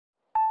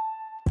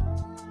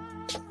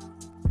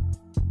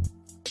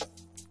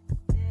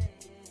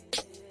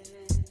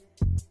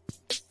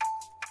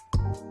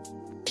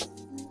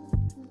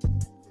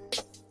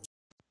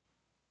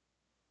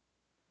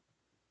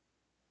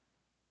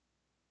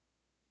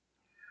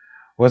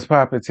What's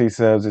poppin', T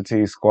Subs and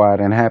T Squad,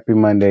 and happy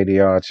Monday to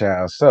y'all,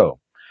 child. So,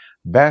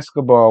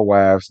 Basketball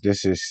Wives,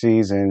 this is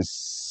season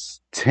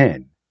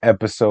 10,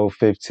 episode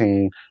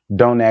 15.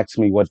 Don't ask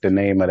me what the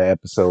name of the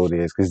episode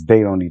is because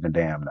they don't even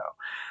damn know.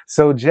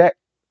 So, Jack,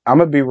 I'm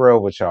going to be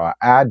real with y'all.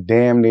 I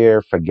damn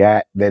near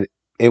forgot that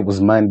it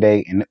was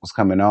Monday and it was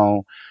coming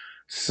on.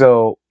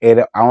 So,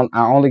 I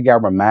only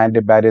got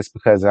reminded by this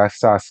because I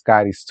saw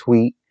Scotty's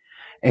tweet,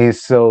 and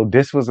so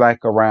this was like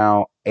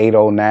around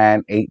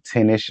 8:09,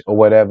 8:10ish or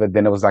whatever.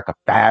 Then it was like a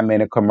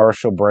 5-minute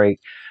commercial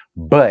break.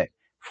 But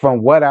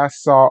from what I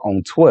saw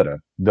on Twitter,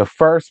 the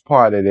first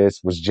part of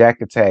this was Jack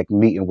Attack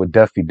meeting with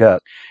Duffy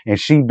Duck. And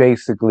she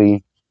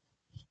basically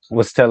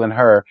was telling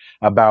her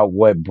about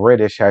what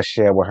British has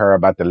shared with her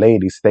about the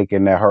ladies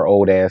thinking that her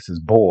old ass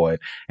is bored.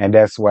 And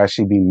that's why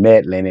she be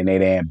meddling in their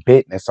damn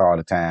business all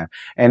the time.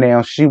 And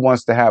now she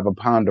wants to have a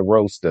pound of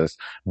roasters,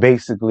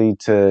 basically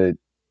to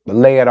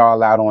lay it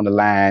all out on the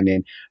line.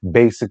 And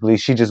basically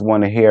she just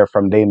want to hear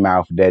from their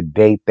mouth that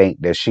they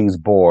think that she's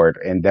bored.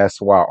 And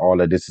that's why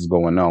all of this is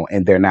going on.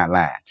 And they're not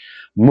lying.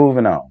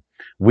 Moving on.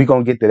 We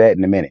gonna get to that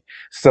in a minute.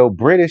 So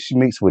British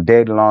meets with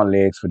Daddy Long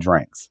Legs for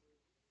drinks.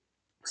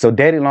 So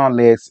Daddy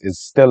Longlegs is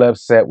still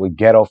upset with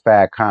Ghetto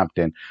Fat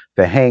Compton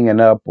for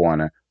hanging up on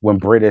her when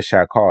British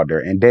had called her.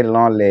 And Daddy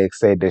Longlegs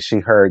said that she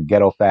heard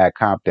Ghetto Fat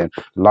Compton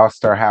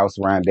lost her house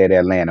around there in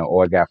Atlanta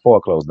or it got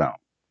foreclosed on.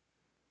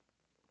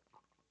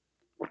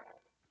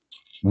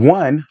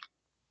 One,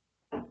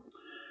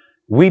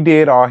 we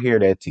did all hear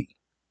that tea.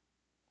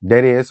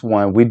 That is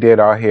one. We did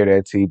all hear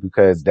that tea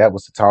because that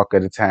was the talk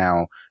of the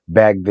town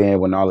back then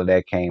when all of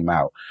that came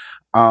out.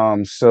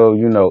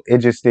 So it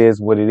just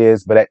is what it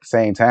is. But at the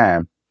same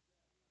time,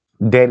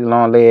 Daddy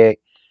Longlegs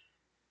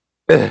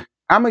I'm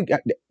gonna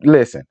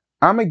listen.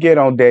 I'm gonna get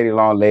on Daddy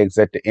Long Legs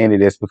at the end of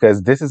this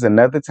because this is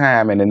another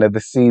time and another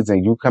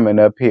season you coming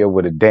up here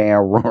with a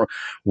damn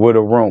with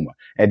a rumor,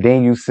 and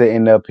then you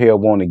sitting up here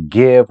want to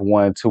give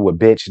one to a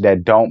bitch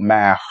that don't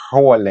mind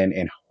hurling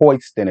and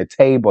hoisting a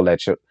table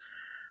at you.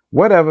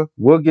 Whatever,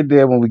 we'll get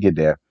there when we get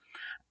there.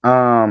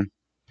 Um,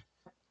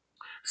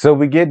 so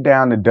we get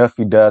down to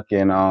Duffy Duck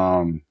and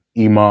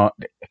Iman,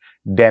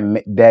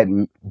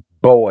 that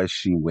boy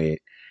she with.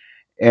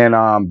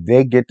 And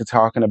they get to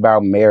talking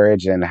about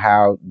marriage and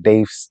how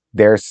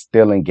they're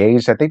still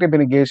engaged. I think they've been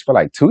engaged for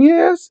like 2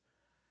 years.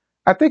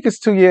 I think it's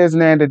 2 years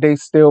now that they've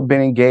still been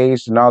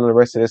engaged and all of the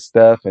rest of this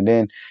stuff. And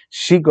then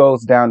she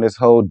goes down this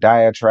whole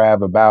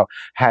diatribe about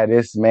how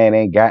this man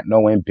ain't got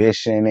no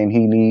ambition and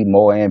he need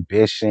more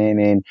ambition.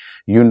 And,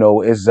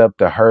 it's up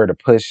to her to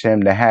push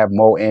him to have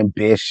more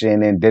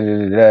ambition and da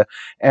da da da.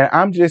 And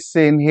I'm just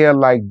sitting here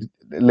like,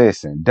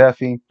 listen,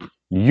 Duffy,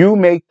 you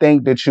may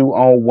think that you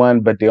own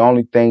one, but the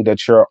only thing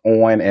that you're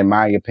on, in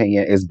my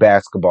opinion, is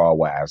Basketball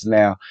Wives.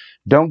 Now,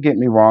 don't get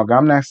me wrong.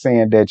 I'm not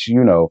saying that,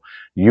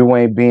 you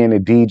ain't being a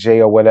DJ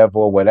or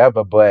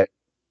whatever, but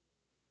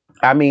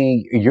I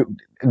mean,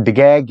 the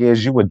gag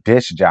is you a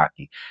disc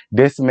jockey.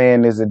 This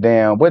man is a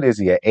damn, what is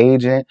he, an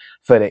agent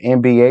for the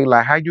NBA?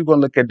 Like, how you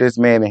gonna look at this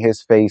man in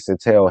his face and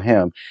tell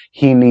him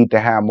he need to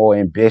have more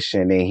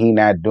ambition and he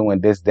not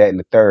doing this, that, and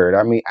the third?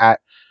 I mean,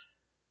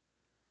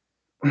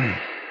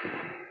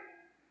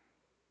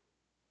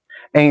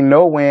 ain't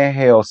nowhere in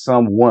hell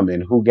some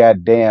woman who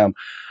got damn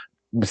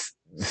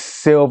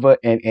silver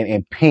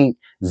and pink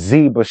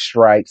zebra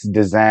stripes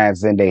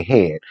designs in their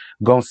head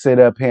gonna sit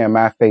up here in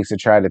my face and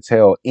try to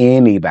tell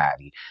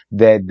anybody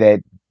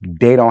that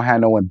they don't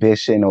have no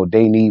ambition or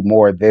they need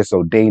more of this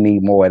or they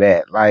need more of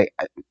that. Like,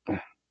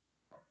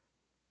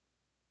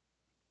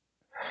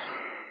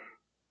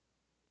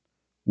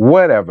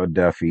 whatever,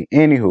 Duffy.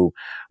 Anywho,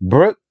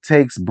 Brooke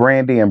takes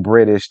Brandy and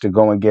British to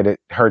go and get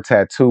her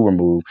tattoo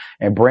removed,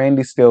 and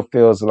Brandy still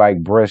feels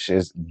like Brush.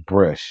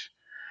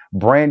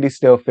 Brandy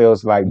still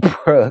feels like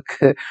Brooke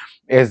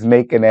is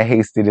making a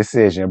hasty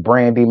decision.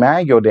 Brandy,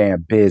 mind your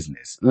damn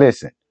business.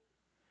 Listen,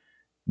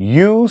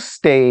 you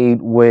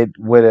stayed with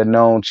a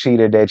known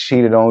cheater that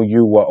cheated on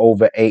you with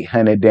over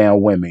 800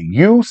 damn women.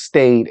 You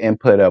stayed and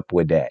put up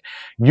with that.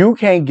 You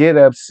can't get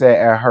upset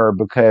at her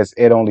because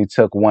it only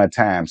took one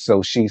time,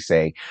 so she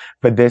say,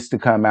 for this to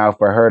come out,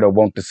 for her to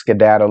want to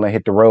skedaddle and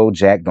hit the road,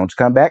 Jack, don't you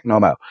come back no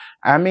more.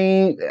 I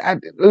mean,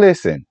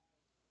 listen,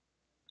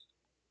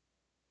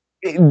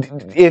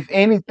 if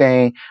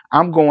anything,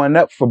 I'm going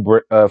up for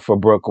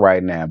Brooke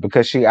right now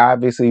because she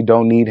obviously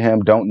don't need him,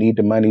 don't need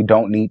the money,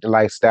 don't need the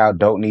lifestyle,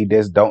 don't need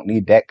this, don't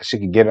need that, because she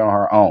can get it on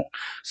her own.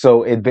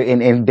 So and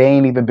they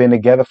ain't even been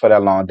together for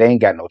that long. They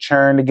ain't got no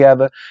churn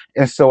together,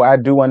 and so I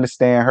do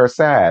understand her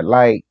side.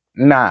 Like,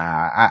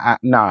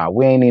 nah,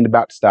 we ain't even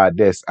about to start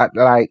this.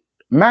 Like,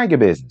 mind your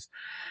business.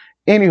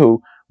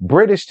 Anywho,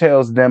 British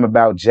tells them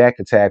about Jack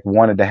Attack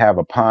wanted to have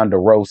a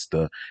Ponda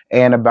roaster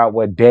and about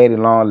what Daddy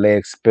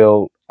Longlegs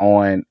spilled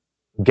on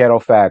Ghetto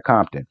Fat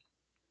Compton.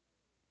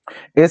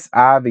 It's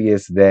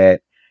obvious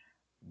that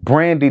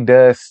Brandy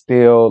does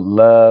still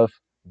love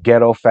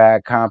Ghetto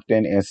Fat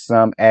Compton in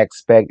some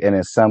aspect and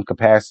in some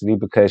capacity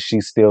because she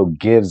still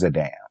gives a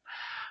damn.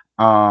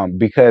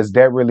 because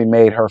that really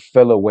made her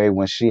feel away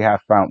when she had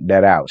found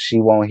that out. She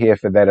won't here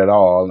for that at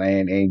all.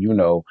 And you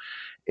know,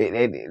 it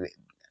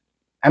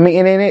I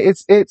mean, and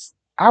it's.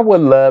 I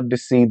would love to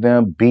see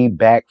them be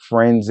back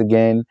friends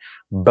again,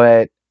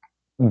 but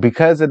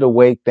because of the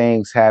way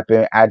things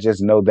happen, I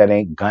just know that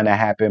ain't gonna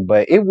happen.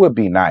 But it would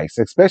be nice,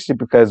 especially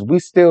because we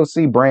still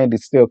see Brandy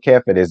still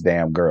care for this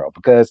damn girl.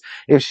 Because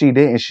if she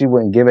didn't, she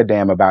wouldn't give a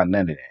damn about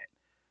none of that.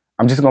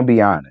 I'm just gonna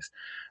be honest.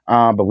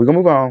 But we're gonna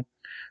move on.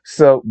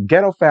 So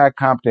Ghetto Fat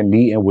Compton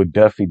meeting with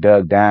Duffy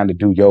Doug down to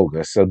do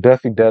yoga. So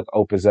Duffy Doug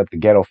opens up the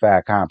Ghetto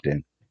Fat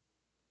Compton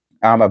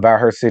about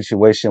her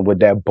situation with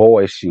that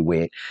boy she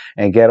with.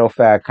 And Ghetto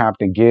Fat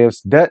Compton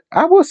gives that.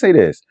 I will say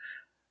this.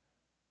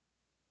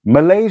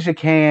 Malaysia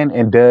can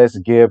and does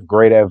give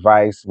great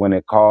advice when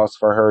it calls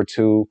for her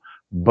to,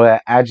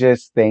 but I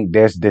just think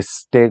there's this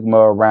stigma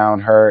around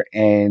her,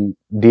 and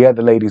the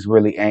other ladies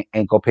really ain't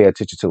gonna pay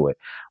attention to it.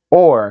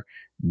 Or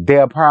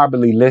they'll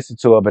probably listen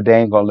to her, but they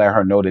ain't gonna let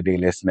her know that they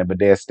listening, but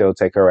they'll still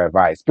take her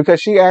advice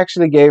because she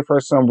actually gave her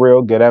some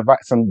real good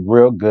advice, some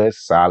real good,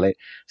 solid,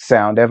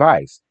 sound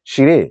advice.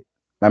 She did.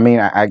 I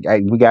mean,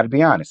 we got to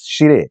be honest.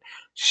 She did.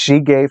 She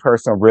gave her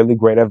some really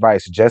great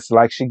advice, just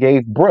like she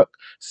gave Brooke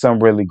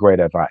some really great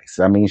advice.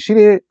 I mean, she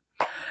did.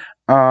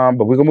 But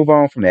we're gonna move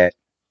on from that.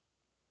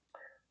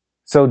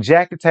 So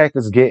Jack Attack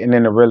is getting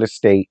into real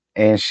estate,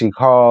 and she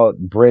called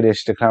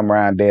British to come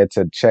around there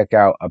to check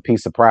out a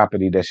piece of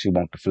property that she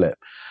wants to flip.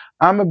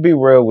 I'm gonna be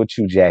real with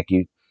you,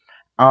 Jackie.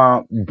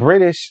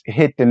 British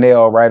hit the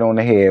nail right on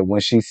the head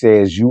when she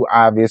says you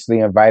obviously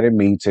invited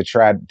me to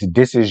try.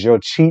 This is your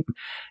cheap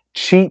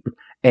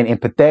and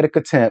empathetic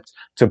attempt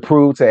to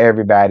prove to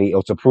everybody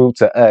or to prove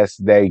to us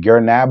that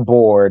you're not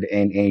bored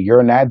and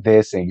you're not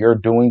this and you're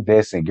doing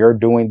this and you're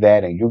doing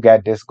that and you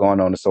got this going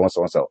on and so and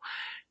so and so.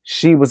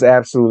 She was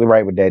absolutely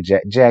right with that,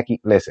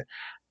 Jackie. Listen,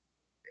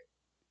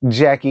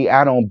 Jackie,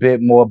 I don't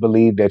bit more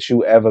believe that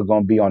you ever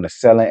gonna be on the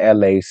selling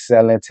LA,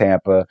 selling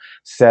Tampa,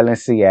 selling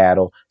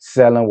Seattle,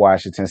 selling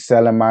Washington,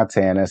 selling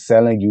Montana,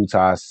 selling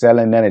Utah,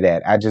 selling none of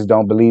that. I just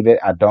don't believe it.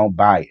 I don't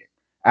buy it.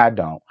 I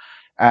don't.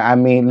 I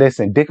mean,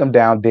 listen, Dick 'em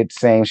Down did the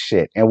same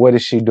shit. And what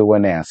is she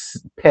doing now?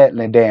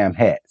 Peddling damn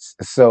hats.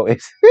 So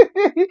it's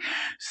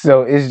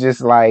so it's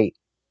just like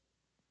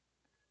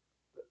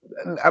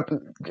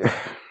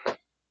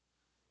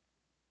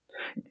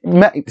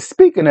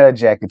speaking of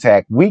Jack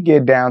Attack, we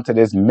get down to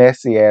this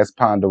messy ass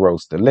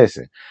Ponderosa.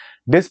 Listen,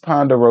 this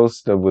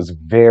Ponderosa was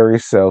very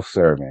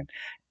self-serving,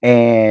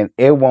 and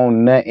it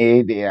won't.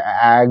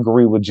 I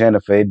agree with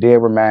Jennifer. It did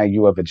remind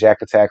you of a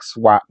Jack Attack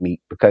swap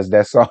meet because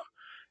that's all.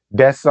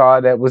 That's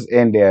all that was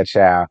in there,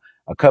 child.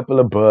 A couple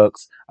of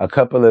books, a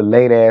couple of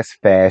late ass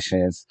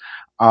fashions,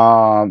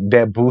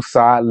 that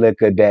Boussard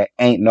liquor that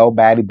ain't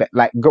nobody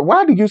like.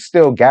 Why do you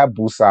still got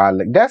Boussard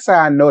liquor? That's how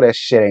I know that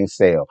shit ain't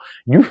sale.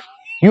 You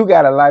you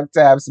got a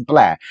lifetime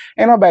supply.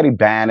 Ain't nobody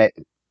buying it.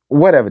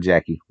 Whatever,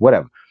 Jackie.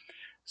 Whatever.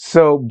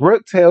 So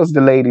Brooke tells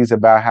the ladies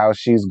about how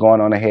she's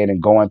going on ahead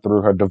and going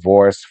through her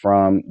divorce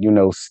from,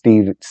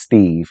 Steve.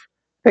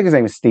 I think his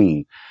name is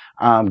Steve.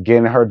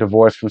 Getting her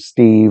divorce from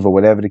Steve or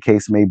whatever the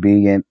case may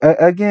be. And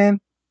again,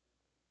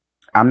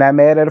 I'm not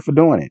mad at her for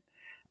doing it.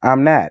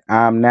 I'm not.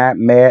 I'm not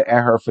mad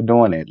at her for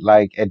doing it.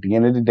 Like at the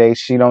end of the day,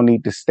 she don't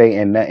need to stay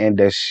in nothing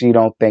that she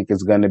don't think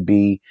is going to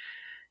be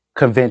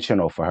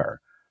conventional for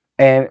her.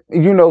 And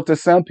to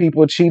some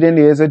people, cheating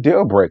is a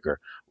deal breaker.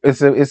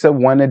 It's a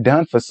one and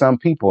done for some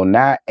people.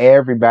 Not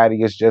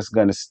everybody is just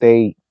gonna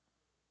stay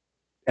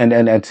and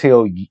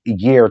until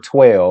year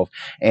 12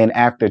 and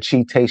after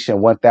cheatation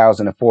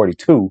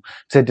 1042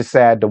 to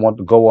decide to want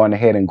to go on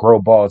ahead and grow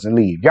balls and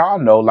leave. Y'all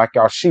know, like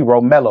y'all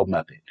Shiro Mellow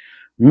Muppet.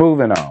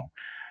 Moving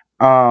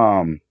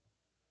on.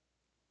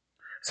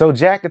 So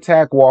Jack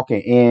Attack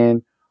walking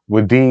in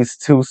with these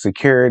two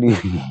security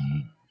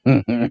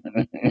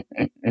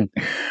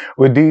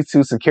with these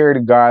two security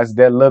guards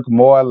that look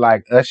more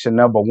like usher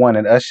number one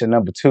and usher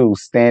number two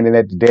standing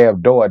at the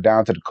damn door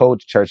down to the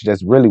culture church.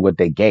 That's really what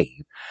they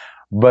gave.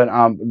 But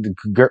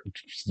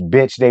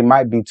bitch, they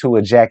might be two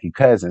of Jackie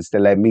cousins to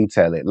let me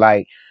tell it.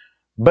 Like,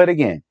 but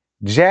again,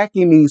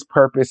 Jackie needs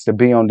purpose to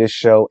be on this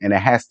show, and it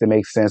has to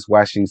make sense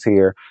why she's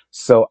here.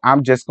 So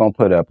I'm just gonna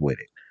put up with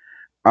it.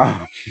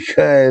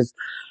 Because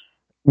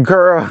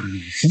girl,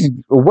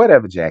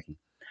 whatever, Jackie.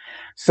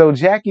 So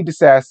Jackie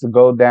decides to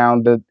go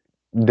down the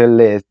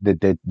list,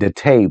 the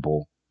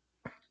table,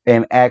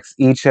 and asks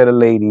each of the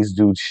ladies,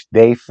 do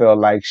they feel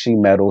like she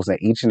meddles?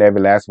 And each and every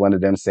last one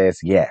of them says,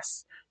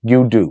 yes,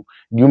 you do.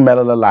 You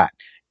meddle a lot,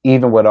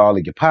 even with all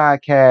of your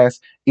podcasts,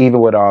 even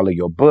with all of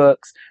your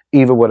books,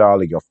 even with all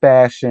of your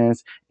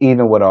fashions,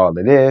 even with all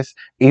of this,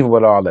 even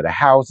with all of the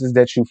houses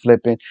that you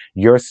flipping.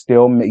 You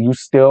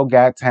still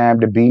got time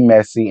to be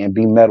messy and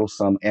be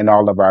meddlesome in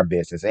all of our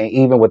business. And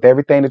even with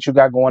everything that you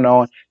got going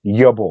on,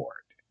 you're bored.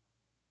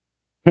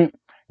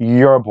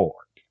 You're bored.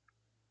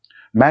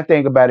 My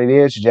thing about it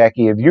is,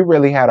 Jackie, if you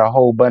really had a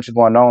whole bunch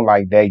going on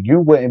like that,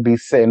 you wouldn't be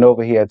sitting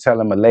over here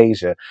telling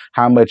Malaysia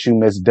how much you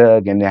miss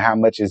Doug and how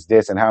much is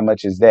this and how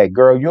much is that.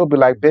 Girl, you'll be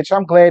like, bitch,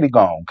 I'm glad he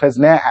gone because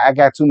now I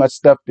got too much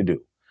stuff to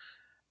do.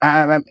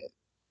 I'm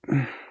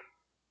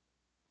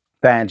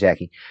fine,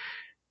 Jackie.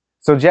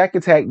 So Jack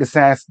Attack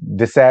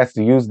decides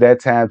to use that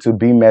time to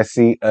be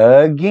messy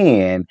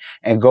again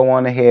and go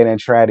on ahead and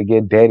try to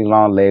get Daddy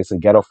Longlegs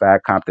and Ghetto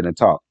Five Compton to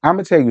talk. I'm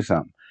gonna tell you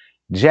something.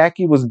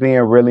 Jackie was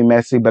being really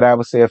messy, but I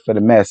would say it for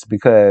the mess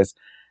because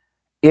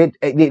it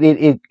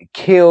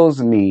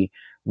kills me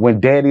when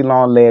Daddy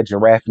Long Leg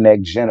Giraffe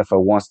Neck Jennifer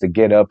wants to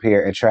get up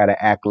here and try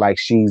to act like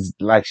she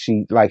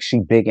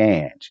Big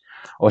Ange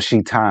or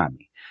she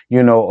Tommy,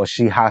 or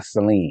she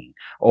Hosseline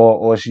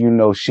or she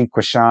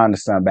Krishan to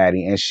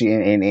somebody and she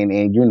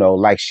and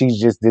like she's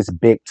just this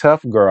big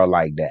tough girl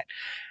like that.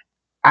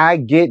 I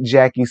get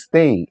Jackie's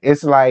thing.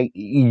 It's like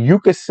you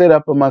could sit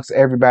up amongst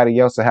everybody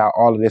else and have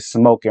all of this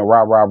smoke and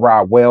rah rah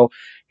rah. Well,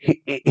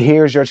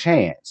 here's your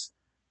chance.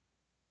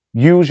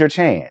 Use your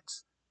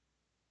chance.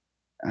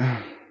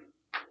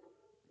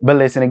 But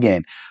listen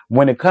again,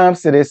 when it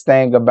comes to this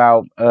thing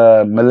about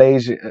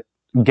Malaysia,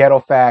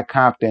 Ghetto Five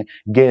Compton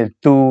getting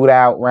thewed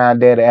out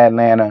around there to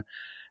Atlanta,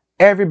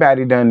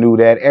 everybody done knew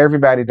that.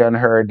 Everybody done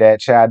heard that,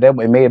 child. That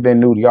it may have been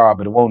new to y'all,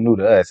 but it won't new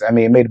to us. I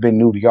mean, it may have been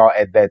new to y'all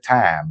at that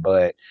time,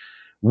 but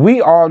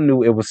we all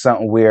knew it was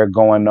something weird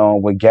going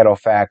on with Ghetto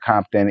Five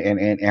Compton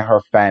and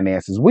her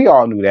finances. We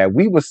all knew that.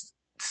 We was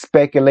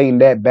speculating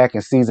that back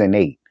in season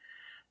 8,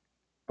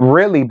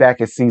 really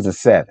back in season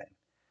 7.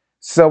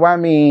 So I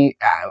mean,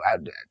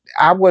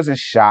 I wasn't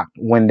shocked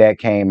when that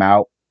came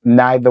out.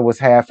 Neither was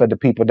half of the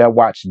people that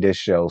watched this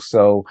show.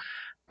 So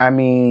I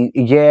mean,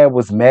 yeah, it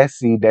was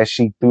messy that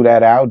she threw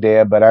that out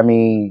there, but I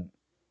mean,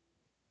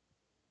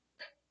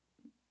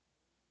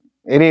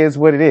 it is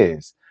what it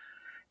is.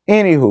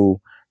 Anywho,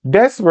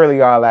 that's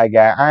really all I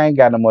got. I ain't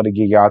got no more to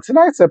give y'all.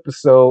 Tonight's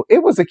episode,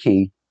 it was a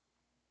key.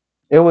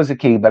 It was a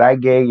key, but I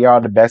gave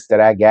y'all the best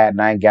that I got,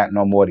 and I ain't got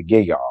no more to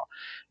give y'all.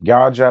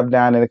 Y'all drop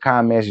down in the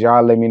comments.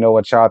 Y'all let me know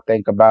what y'all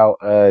think about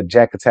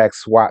Jack Attack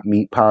Swap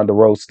Meet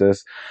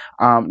Ponderostas.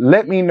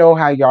 Let me know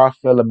how y'all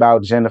feel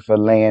about Jennifer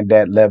laying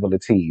that level of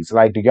tease.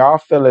 Like, do y'all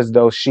feel as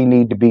though she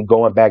need to be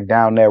going back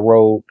down that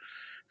road?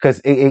 Because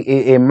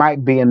it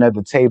might be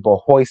another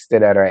table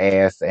hoisted at her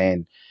ass,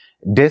 and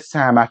this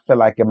time I feel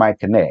like it might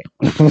connect.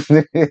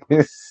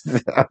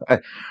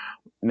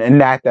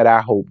 Not that I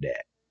hope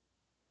that.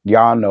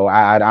 Y'all know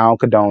I don't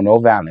condone no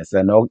violence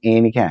of no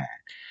any kind.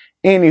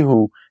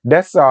 Anywho,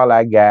 that's all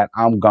I got.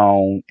 I'm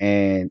gone.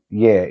 And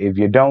yeah, if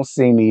you don't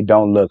see me,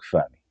 don't look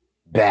for me.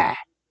 Bye.